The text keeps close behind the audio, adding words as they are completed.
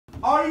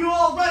Are you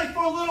all ready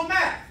for a little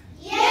math?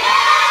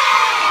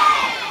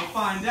 Yeah! We'll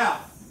find out.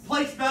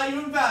 Place value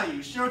and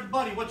value. Share with the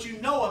buddy what you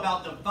know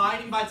about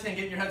dividing by 10.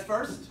 Get in your heads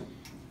first.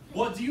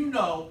 What do you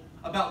know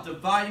about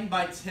dividing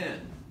by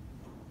 10?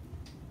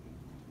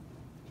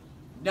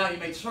 Now you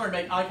may turn,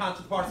 make eye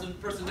contact with the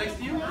person next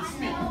to you, and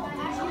speak.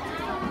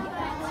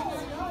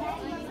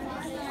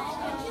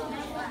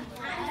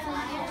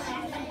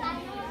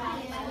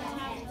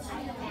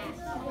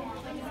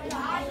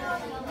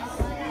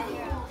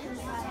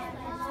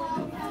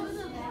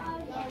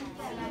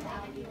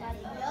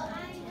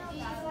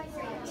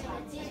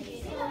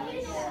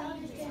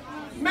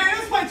 Man,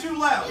 that's way too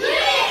loud.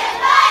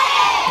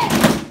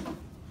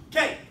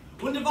 Okay,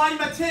 when dividing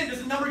by 10, does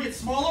the number get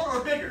smaller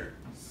or bigger?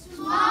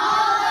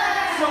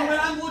 Smaller. So when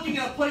I'm looking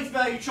at a place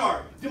value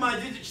chart, do my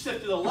digits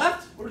shift to the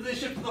left or do they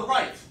shift to the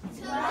right? To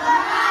the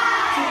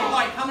right. To the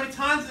right. How many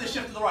times do they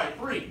shift to the right?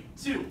 3,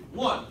 2, 1.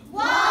 1. All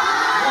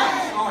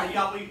right,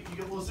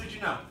 we'll see what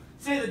you know.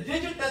 Say the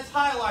digit that's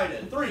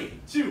highlighted. 3,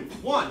 2,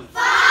 1.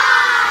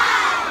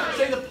 5.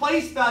 Say the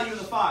place value of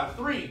the 5.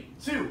 3,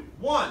 2,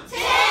 1.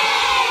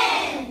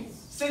 10.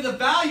 Say the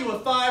value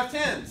of 5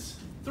 tens.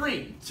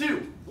 3,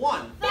 2,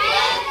 1.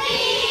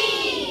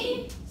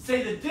 50.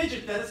 Say the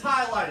digit that is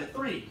highlighted.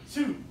 3,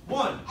 2,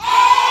 1. 8.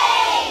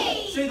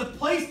 Say the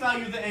place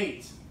value of the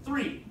 8.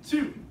 3,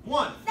 2,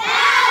 1.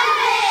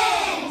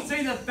 1,000.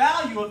 Say the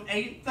value of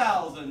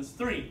 8,000s.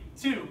 3,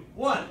 2,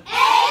 1.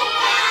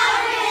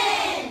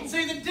 8,000.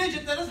 Say the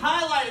digit that is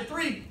highlighted.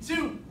 3,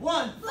 2,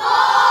 1. 4.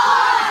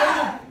 Say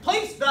the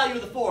place value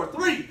of the 4.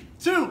 3,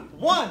 2, 1.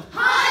 100.